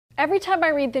Every time I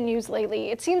read the news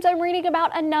lately, it seems I'm reading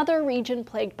about another region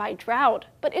plagued by drought.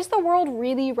 But is the world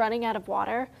really running out of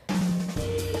water?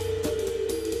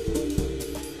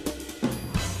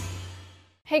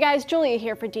 Hey guys, Julia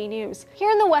here for DNews. Here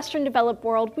in the Western developed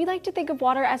world, we like to think of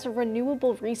water as a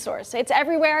renewable resource. It's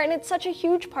everywhere and it's such a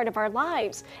huge part of our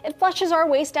lives. It flushes our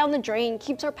waste down the drain,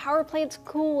 keeps our power plants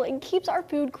cool, and keeps our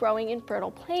food growing in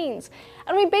fertile plains.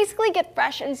 And we basically get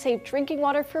fresh and safe drinking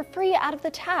water for free out of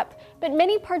the tap. But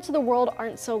many parts of the world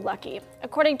aren't so lucky.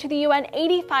 According to the UN,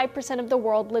 85% of the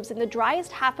world lives in the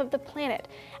driest half of the planet,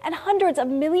 and hundreds of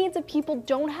millions of people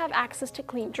don't have access to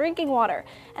clean drinking water.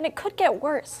 And it could get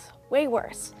worse. Way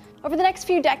worse. Over the next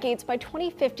few decades, by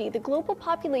 2050, the global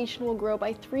population will grow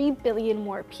by 3 billion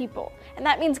more people. And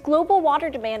that means global water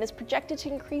demand is projected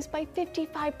to increase by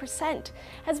 55%,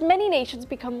 as many nations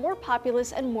become more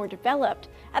populous and more developed.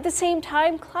 At the same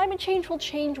time, climate change will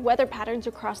change weather patterns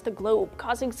across the globe,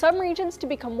 causing some regions to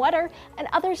become wetter and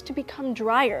others to become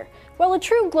drier. While a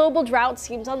true global drought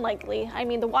seems unlikely,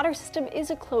 the water system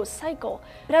is a closed cycle.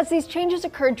 But as these changes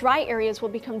occur, dry areas will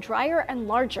become drier and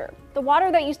larger. The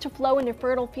water that used to flow into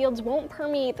fertile fields won't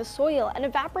permeate the soil and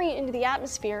evaporate into the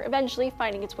atmosphere, eventually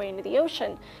finding its way into the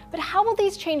ocean. But how will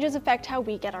these changes affect how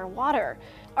we get our water?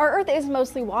 Our Earth is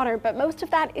mostly water, but most of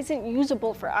that isn't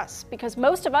usable for us, because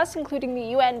most of us, including the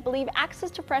UN, believe access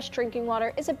to fresh drinking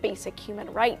water is a basic human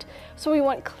right. So we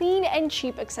want clean and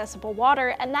cheap accessible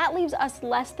water, and that leaves us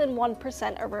less than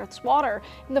 1% of Earth's water,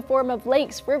 in the form of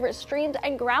lakes, rivers, streams,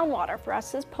 and groundwater for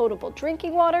us as potable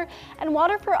drinking water, and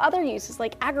water for other uses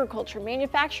like agriculture,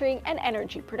 manufacturing, and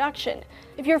energy production.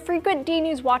 If you're a frequent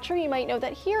DNews watcher, you might know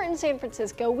that here in San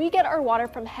Francisco, we get our water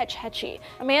from Hetch Hetchy,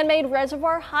 a man-made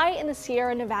reservoir high in the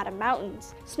Sierra Nevada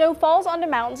mountains. Snow falls onto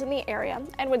mountains in the area,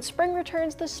 and when spring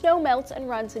returns, the snow melts and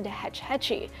runs into Hetch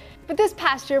Hetchy. But this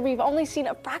past year, we've only seen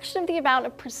a fraction of the amount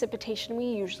of precipitation we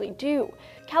usually do.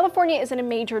 California is in a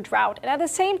major drought, and at the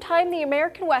same time, the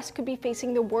American West could be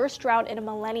facing the worst drought in a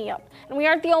millennium. And we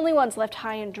aren't the only ones left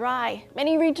high and dry.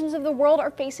 Many regions of the world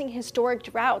are facing historic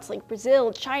droughts like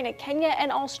Brazil, China, Kenya,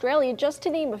 and Australia, just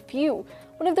to name a few.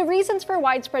 One of the reasons for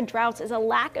widespread droughts is a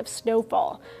lack of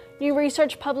snowfall. New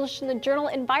research published in the journal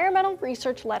Environmental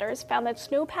Research Letters found that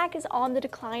snowpack is on the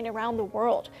decline around the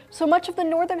world. So much of the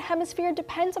northern hemisphere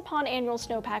depends upon annual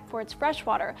snowpack for its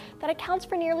freshwater that accounts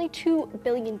for nearly 2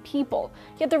 billion people.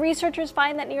 Yet the researchers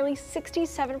find that nearly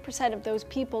 67% of those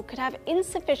people could have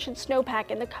insufficient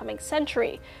snowpack in the coming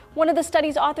century. One of the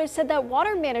study's authors said that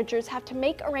water managers have to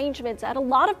make arrangements at a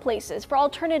lot of places for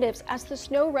alternatives, as the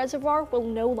snow reservoir will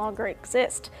no longer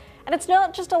exist. And it's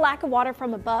not just a lack of water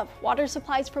from above. Water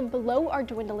supplies from below are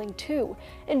dwindling too.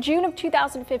 In June of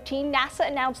 2015, NASA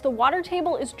announced the water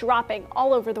table is dropping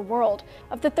all over the world.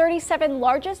 Of the 37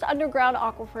 largest underground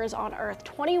aquifers on Earth,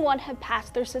 21 have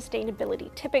passed their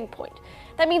sustainability tipping point.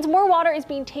 That means more water is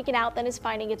being taken out than is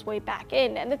finding its way back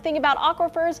in. And the thing about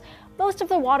aquifers, most of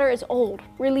the water is old,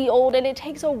 really old, and it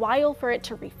takes a while for it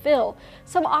to refill.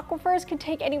 Some aquifers can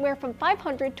take anywhere from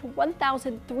 500 to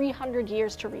 1,300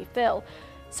 years to refill.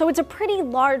 So it's a pretty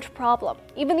large problem.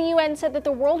 Even the UN said that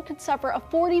the world could suffer a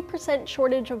 40%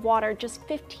 shortage of water just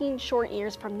 15 short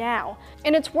years from now.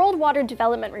 In its World Water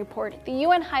Development Report, the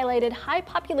UN highlighted high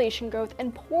population growth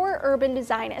and poor urban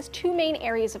design as two main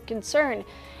areas of concern.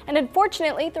 And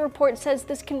unfortunately, the report says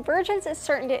this convergence is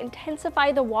certain to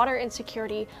intensify the water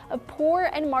insecurity of poor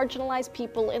and marginalized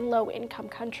people in low-income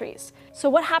countries. So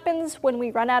what happens when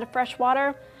we run out of fresh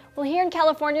water? Well, here in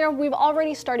California, we've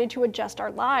already started to adjust our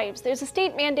lives. There's a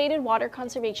state-mandated water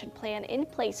conservation plan in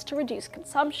place to reduce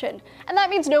consumption. And that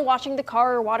means no washing the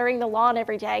car or watering the lawn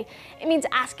every day. It means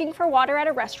asking for water at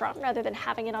a restaurant rather than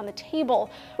having it on the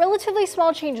table. Relatively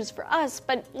small changes for us,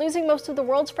 but losing most of the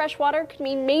world's fresh water could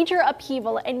mean major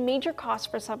upheaval and major costs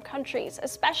for some countries,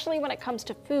 especially when it comes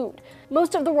to food.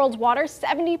 Most of the world's water,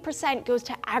 70%, goes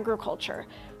to agriculture.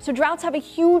 So droughts have a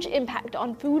huge impact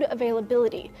on food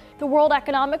availability. The World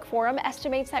Economic Forum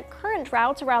estimates that current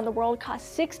droughts around the world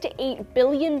cost $6 to $8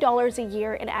 billion a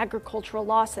year in agricultural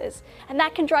losses. And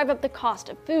that can drive up the cost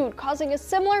of food, causing a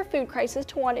similar food crisis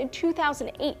to one in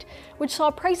 2008, which saw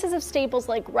prices of staples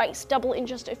like rice double in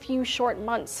just a few short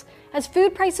months. As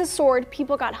food prices soared,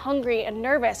 people got hungry and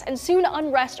nervous, and soon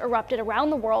unrest erupted around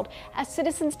the world as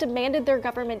citizens demanded their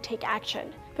government take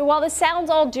action. But while this sounds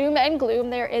all doom and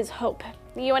gloom, there is hope.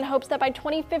 The UN hopes that by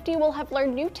 2050 we'll have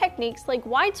learned new techniques like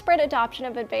widespread adoption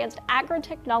of advanced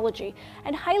agrotechnology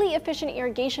and highly efficient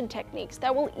irrigation techniques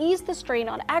that will ease the strain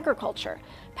on agriculture.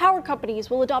 Power companies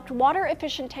will adopt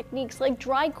water-efficient techniques like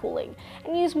dry cooling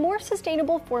and use more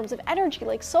sustainable forms of energy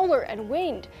like solar and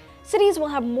wind. Cities will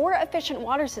have more efficient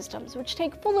water systems which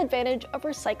take full advantage of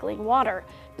recycling water,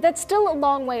 but that's still a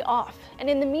long way off. And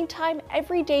in the meantime,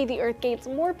 every day the Earth gains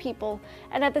more people,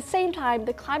 and at the same time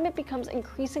the climate becomes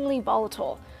increasingly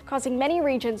volatile, causing many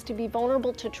regions to be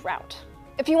vulnerable to drought.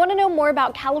 If you want to know more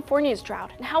about California's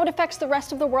drought and how it affects the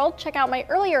rest of the world, check out my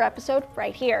earlier episode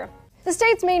right here. The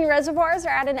state's main reservoirs are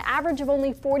at an average of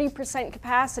only 40%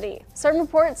 capacity. Some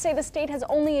reports say the state has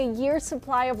only a year's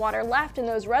supply of water left in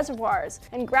those reservoirs,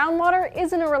 and groundwater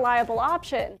isn't a reliable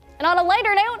option. And on a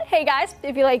lighter note, hey guys,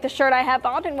 if you like the shirt I have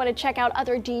on and want to check out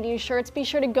other DNews shirts, be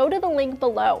sure to go to the link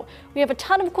below. We have a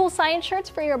ton of cool science shirts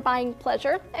for your buying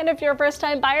pleasure, and if you're a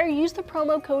first-time buyer, use the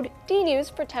promo code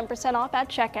DNews for 10% off at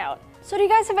checkout. So do you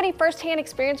guys have any first-hand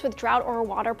experience with drought or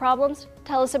water problems?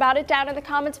 Tell us about it down in the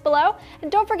comments below,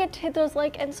 and don't forget to hit those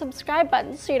like and subscribe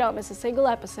buttons so you don't miss a single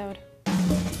episode.